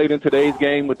 If he played in today's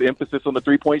game with the emphasis on the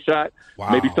three-point shot,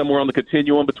 maybe somewhere on the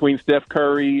continuum between Steph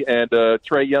Curry and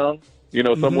Trae Young,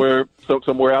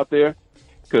 somewhere out there.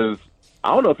 Because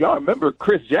I don't know if y'all remember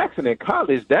Chris Jackson in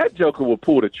college. That joker would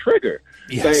pull the trigger.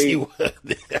 Yes, he would.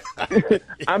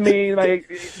 I mean,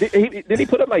 did he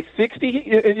put up 60?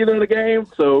 In the game?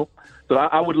 So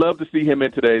I would love to see him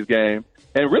in today's game.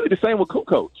 And really the same with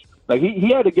Kukoc.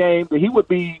 He had a game that he would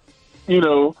be,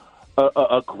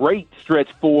 a great stretch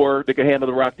 4 that can handle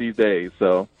the rock these days.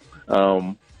 So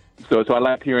I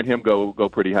like hearing him go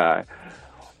pretty high.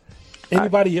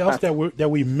 Anybody else that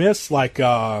we missed?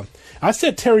 I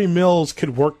said Terry Mills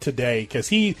could work today because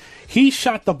he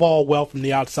shot the ball well from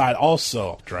the outside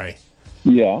also, Dre.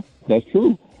 Yeah, that's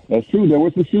true. That's true. There were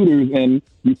some shooters, and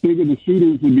you figured the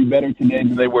shooters would be better today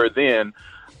than they were then.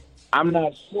 I'm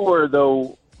not sure,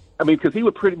 though. I mean, because he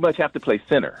would pretty much have to play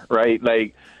center, right?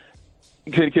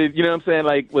 You know what I'm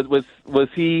saying? Was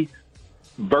he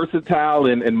versatile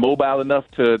and mobile enough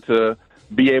to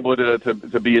be able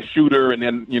to be a shooter and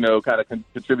then kind of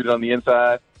contribute on the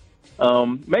inside?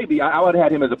 Maybe I would have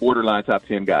had him as a borderline top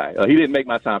 10 guy. He didn't make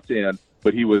my top 10,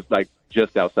 but he was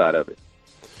just outside of it.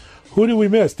 Who did we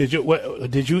miss? Did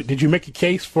you make a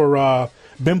case for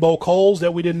Bimbo Coles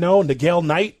that we didn't know? Miguel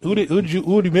Knight? Who did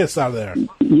you miss out of there?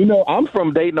 I'm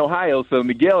from Dayton, Ohio, so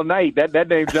Miguel Knight, that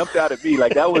name jumped out at me.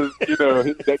 That was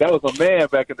that was a man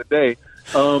back in the day.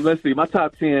 Let's see, my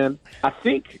top 10. I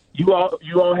think you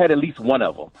all had at least one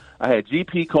of them. I had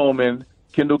G.P. Coleman,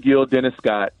 Kendall Gill, Dennis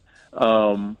Scott,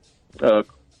 Mahmoud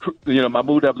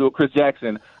Abdul, Chris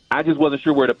Jackson. I just wasn't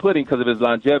sure where to put him because of his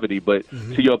longevity. But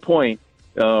to your point,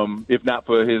 if not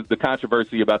for the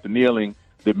controversy about the kneeling,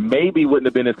 that maybe wouldn't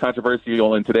have been as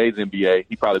controversial in today's NBA.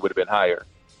 He probably would have been higher.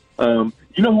 Who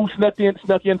snuck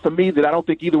in for me that I don't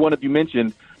think either one of you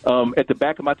mentioned at the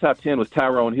back of my top 10 was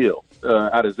Tyrone Hill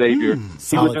out of Xavier.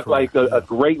 He was just a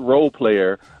great role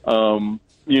player.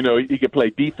 He could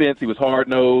play defense. He was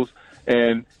hard-nosed.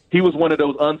 And he was one of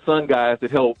those unsung guys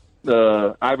that helped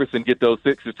Iverson get those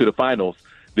Sixers to the finals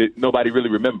that nobody really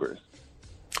remembers.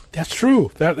 That's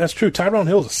true. That's true. Tyrone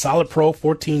Hill is a solid pro,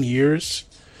 14 years.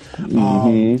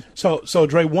 So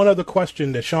Dre, one other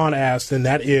question that Sean asked, and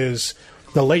that is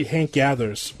the late Hank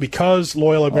Gathers. Because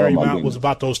Loyola Marymount was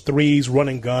about those threes, run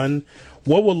and gun,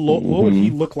 what would he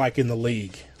look like in the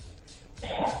league?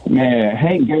 Man,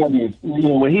 Hank Gathers,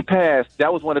 when he passed,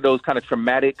 that was one of those kind of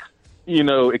traumatic,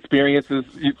 experiences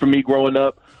for me growing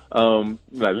up.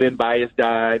 Lynn Bias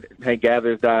died, Hank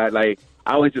Gathers died.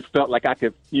 I always just felt like I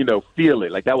could, feel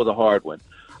it. That was a hard one.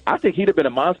 I think he'd have been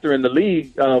a monster in the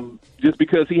league just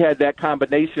because he had that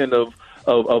combination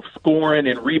of scoring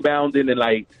and rebounding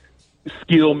and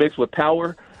skill mixed with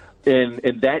power. And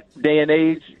in that day and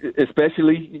age,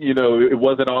 especially, it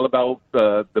wasn't all about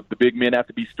the big men have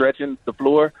to be stretching the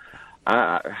floor.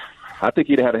 I think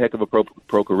he'd have had a heck of a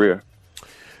pro career.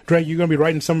 Dre, you're going to be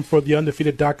writing something for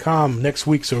theundefeated.com next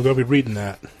week, so we're going to be reading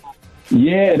that.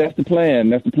 Yeah, that's the plan.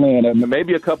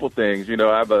 Maybe a couple things.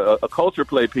 I have a culture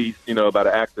play piece, about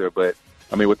an actor, but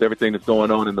I mean, with everything that's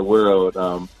going on in the world,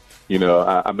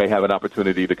 I may have an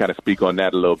opportunity to kind of speak on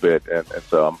that a little bit, and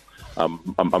so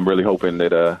I'm really hoping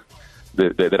that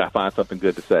I find something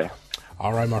good to say.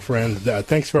 All right, my friend.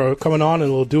 Thanks for coming on,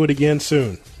 and we'll do it again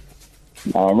soon.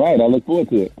 All right. I look forward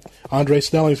to it. Andre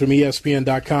Snelling from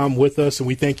ESPN.com with us, and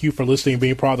we thank you for listening and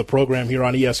being part of the program here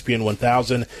on ESPN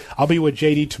 1000. I'll be with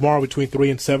JD tomorrow between 3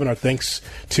 and 7. Our thanks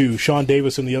to Sean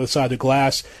Davis on the other side of the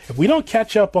glass. If we don't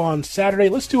catch up on Saturday,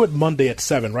 let's do it Monday at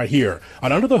 7 right here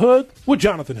on Under the Hood with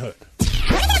Jonathan Hood.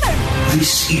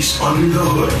 This is Under the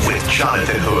Hood with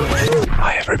Jonathan Hood.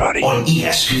 Hi, everybody. On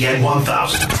ESPN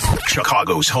 1000,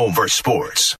 Chicago's home for sports.